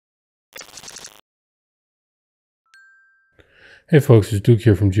Hey folks, it's Duke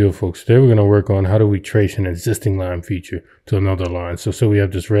here from GeoFolks. Today we're going to work on how do we trace an existing line feature to another line. So we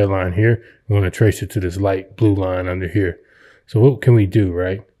have this red line here. We want to trace it to this light blue line under here. So what can we do,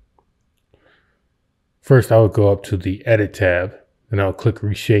 right? First, I would go up to the Edit tab, and I'll click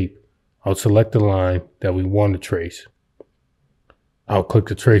Reshape. I'll select the line that we want to trace. I'll click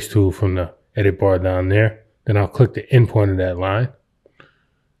the Trace tool from the Edit bar down there. Then I'll click the endpoint of that line.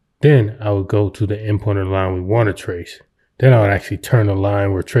 Then I would go to the endpoint of the line we want to trace. Then I would actually turn the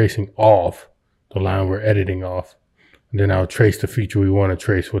line we're tracing off, the line we're editing off. And then I'll trace the feature we want to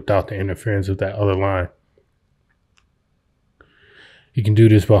trace without the interference of that other line. You can do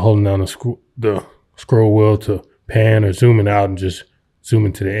this by holding down the scroll wheel to pan or zoom it out and just zoom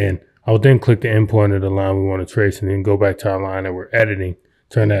into the end. I will then click the endpoint of the line we want to trace and then go back to our line that we're editing,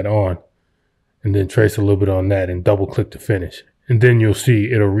 turn that on, and then trace a little bit on that and double click to finish. And then you'll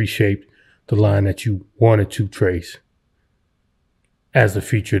see it'll reshape the line that you wanted to trace as the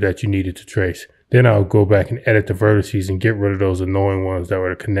feature that you needed to trace. Then I'll go back and edit the vertices and get rid of those annoying ones that were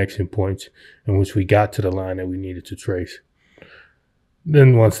the connection points in which we got to the line that we needed to trace.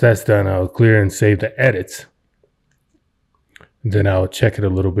 Then once that's done, I'll clear and save the edits. And then I'll check it a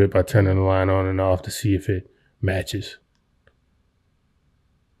little bit by turning the line on and off to see if it matches.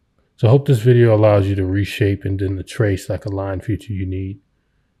 So I hope this video allows you to reshape and then to trace like a line feature you need.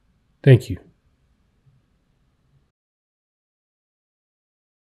 Thank you.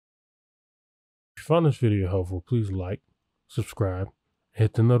 If you found this video helpful, please like, subscribe, and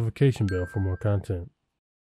hit the notification bell for more content.